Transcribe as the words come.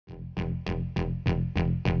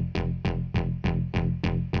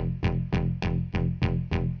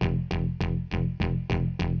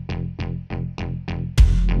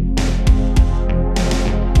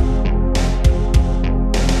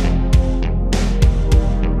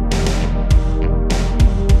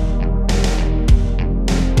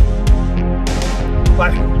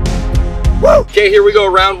Okay, here we go,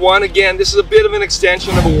 round one. Again, this is a bit of an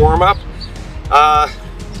extension of a warm-up,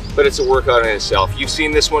 but it's a workout in itself. You've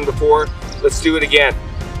seen this one before. Let's do it again.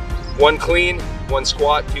 1 clean, 1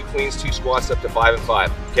 squat, 2 cleans, 2 squats, up to 5 and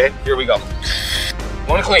 5. Okay, here we go.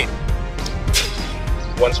 1 clean,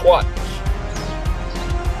 1 squat,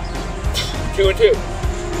 2 and 2.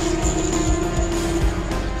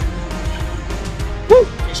 Woo,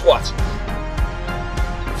 2 squats.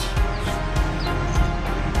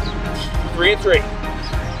 3 and 3.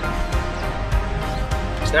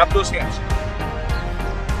 Snap those hips.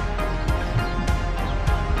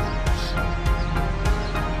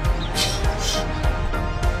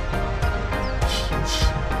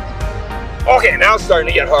 Okay, now it's starting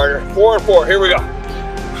to get harder. 4 and 4, here we go.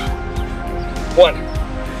 1,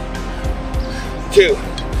 2,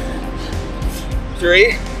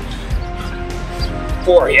 3,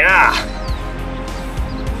 4, yeah.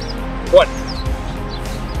 1,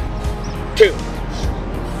 2,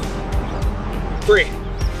 3,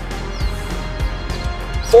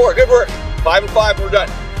 4, good work. 5 and 5, we're done.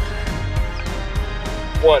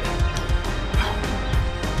 1,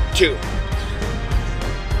 2,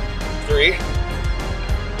 3,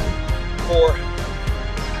 4,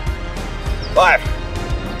 5.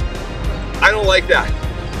 I don't like that.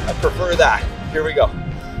 I prefer that. Here we go.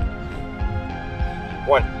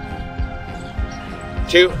 1,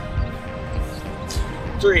 2,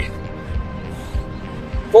 3,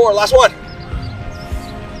 4. Last one.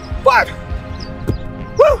 5.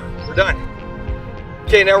 Woo! We're done.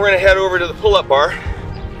 Okay, now we're gonna head over to the pull-up bar.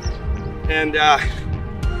 And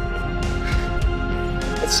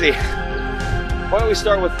let's see. Why don't we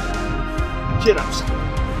start with chin-ups?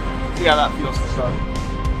 See how that feels to start.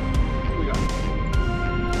 Here we go.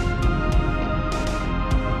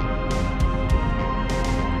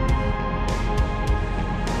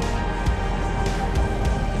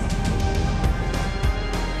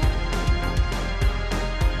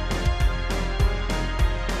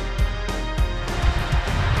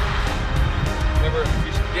 Remember,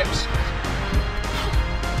 do some dips.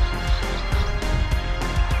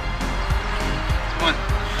 1,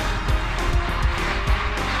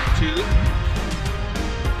 2,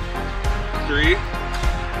 3,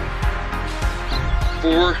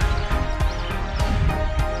 4,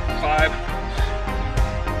 5,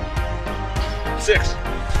 6.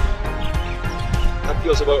 That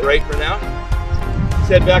feels about right for now. Let's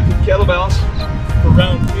head back to the kettlebells for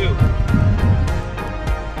round 2.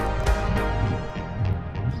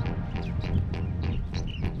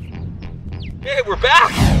 Hey, we're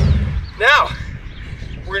back! Now,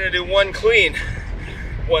 we're gonna do 1 clean,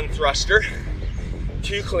 1 thruster,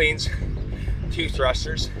 2 cleans, 2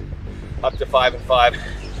 thrusters, up to 5 and 5.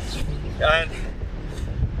 And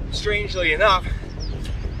strangely enough,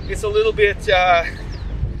 it's a little bit,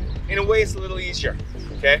 in a way it's a little easier,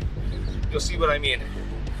 okay? You'll see what I mean.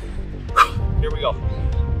 Here we go.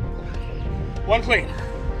 1 clean,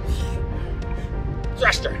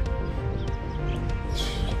 thruster,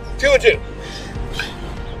 2 and 2.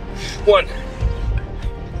 1,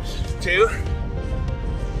 2,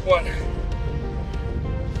 1,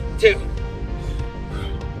 2,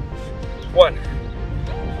 1,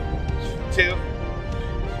 2,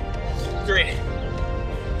 3,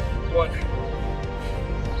 1,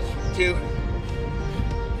 2,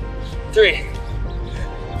 3,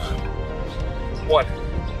 1,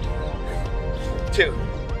 2,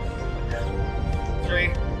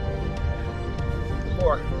 3,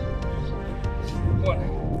 4, 1,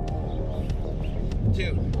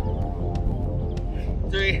 2,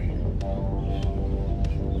 3,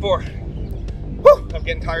 4. Woo! I'm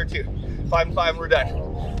getting tired too. 5 and 5 and we're done.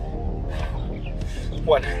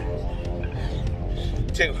 1,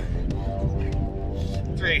 2,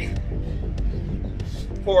 3,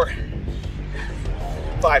 4,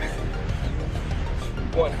 5.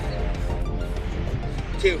 1,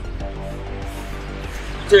 2,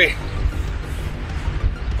 3,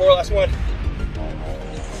 4. Last one.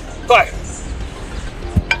 5.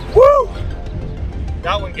 Woo!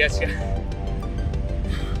 That one gets you.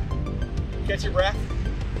 Catch your breath.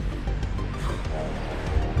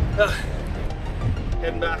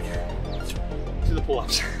 Heading back to the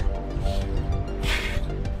pull-ups.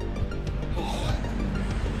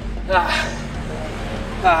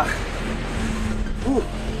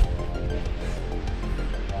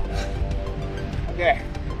 Okay,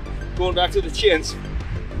 going back to the chins.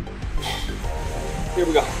 Here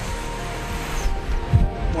we go.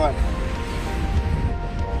 1,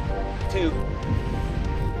 2,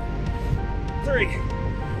 3,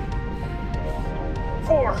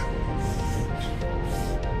 4,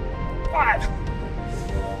 5,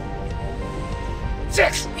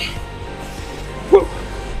 6,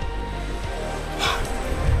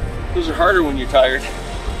 harder when you're tired.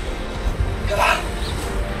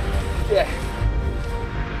 Yeah.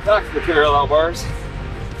 Back to the parallel bars.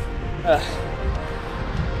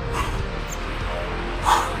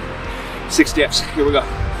 6 dips. Here we go.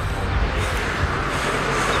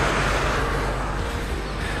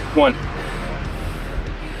 1,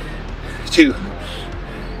 2,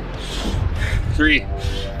 3,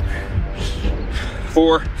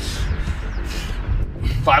 4,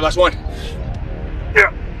 5. Last one.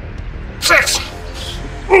 6.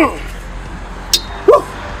 Woo.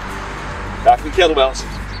 Back to the kettlebells.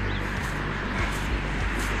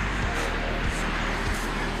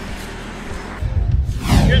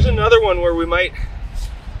 Here's another one where we might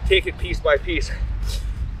take it piece by piece.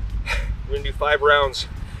 We're gonna do 5 rounds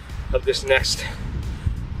of this next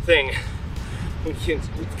thing. It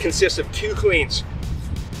consists of 2 cleans,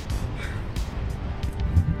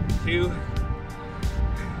 2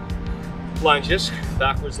 lunges,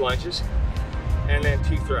 backwards lunges, and then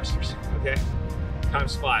 2 thrusters, okay?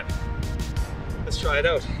 Times 5. Let's try it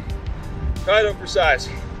out. Try it out for size.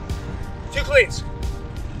 2 cleans.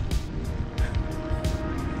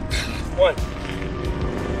 1,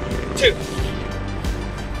 2,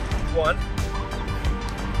 1,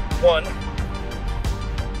 1,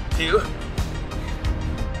 2,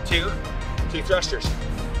 2, 2 thrusters.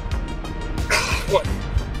 1,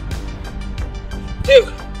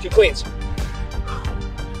 2, 2 cleans.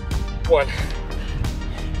 1,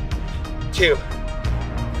 2,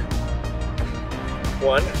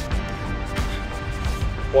 1,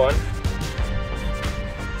 1,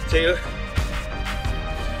 2,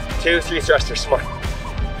 2, 3 thrusters. Come on.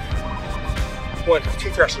 1, 2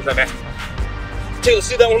 thrusters, my man. 2, let's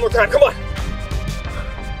do that one more time. Come on.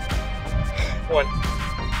 1,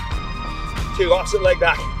 2, opposite leg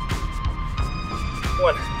back.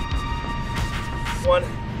 1, 1,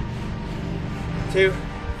 2,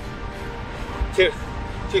 2,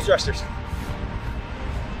 2 thrusters.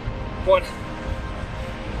 1,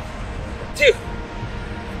 2.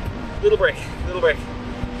 Little break, little break.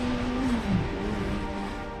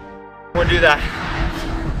 We're gonna do that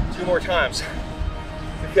 2 more times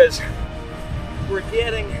because we're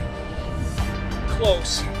getting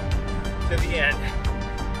close to the end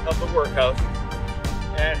of the workout,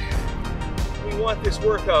 and we want this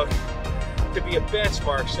workout to be a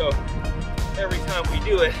benchmark, so every time we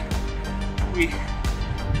do it, we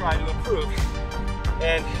try to improve,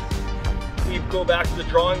 and we go back to the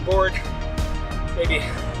drawing board, maybe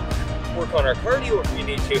work on our cardio if we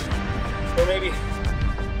need to, or maybe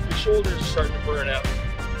your shoulders are starting to burn out,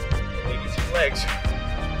 or maybe it's your legs,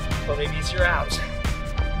 or maybe it's your abs.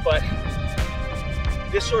 But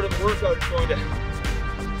this sort of workout is going to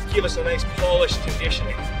give us a nice polished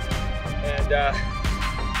conditioning, and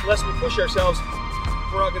unless we push ourselves,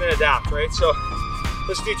 we're not going to adapt, right? So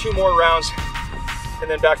let's do 2 more rounds and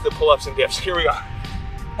then back to the pull-ups and dips. Here we go.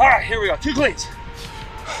 All right, here we go. 2 cleans.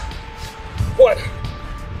 1,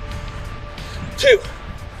 2,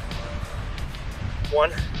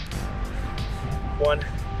 1, 1,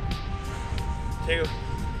 2, 2.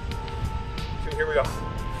 Here we go.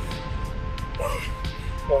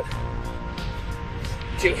 1,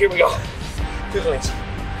 2. Here we go. 2 cleans.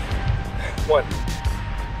 1,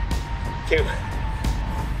 2,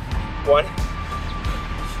 1,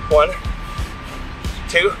 1,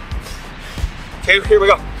 2, 2. Here we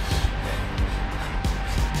go.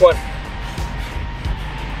 1,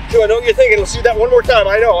 2. I know what you're thinking. Let's do that one more time.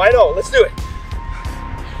 I know. Let's do it.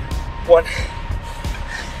 1,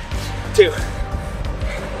 2,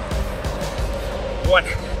 1,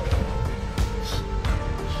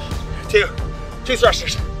 2, 2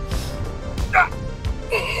 thrusters. 1,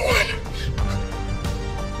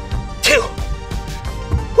 2.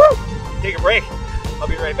 Woo! Take a break. I'll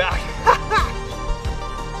be right back.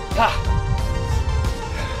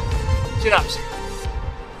 Chin-ups.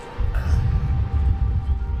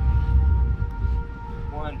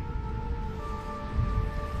 1,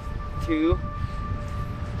 2,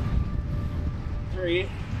 3,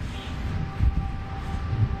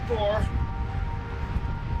 4,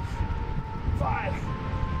 5,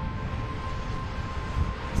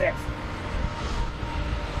 6.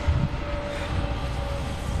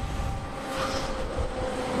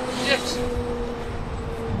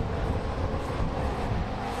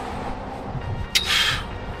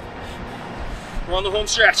 We're on the home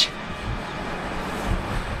stretch.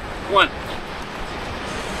 1,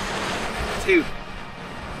 2,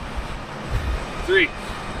 3, 4,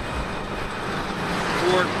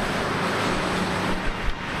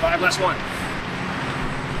 5. Last one.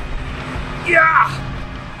 Yeah!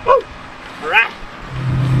 Woo! All right.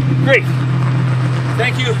 Great.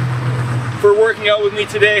 Thank you for working out with me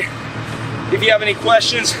today. If you have any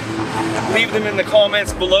questions, leave them in the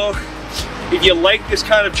comments below. If you like this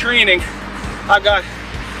kind of training, I've got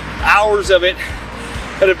hours of it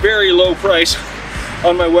at a very low price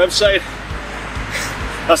on my website.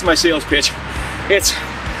 That's my sales pitch. It's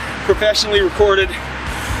professionally recorded,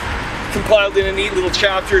 compiled into neat little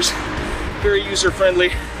chapters, very user-friendly,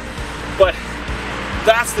 but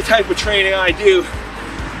that's the type of training I do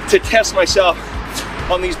to test myself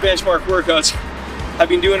on these benchmark workouts. I've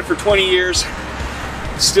been doing it for 20 years,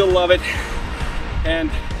 still love it, and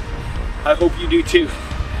I hope you do too.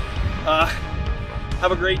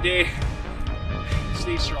 Have a great day,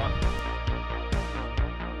 stay strong.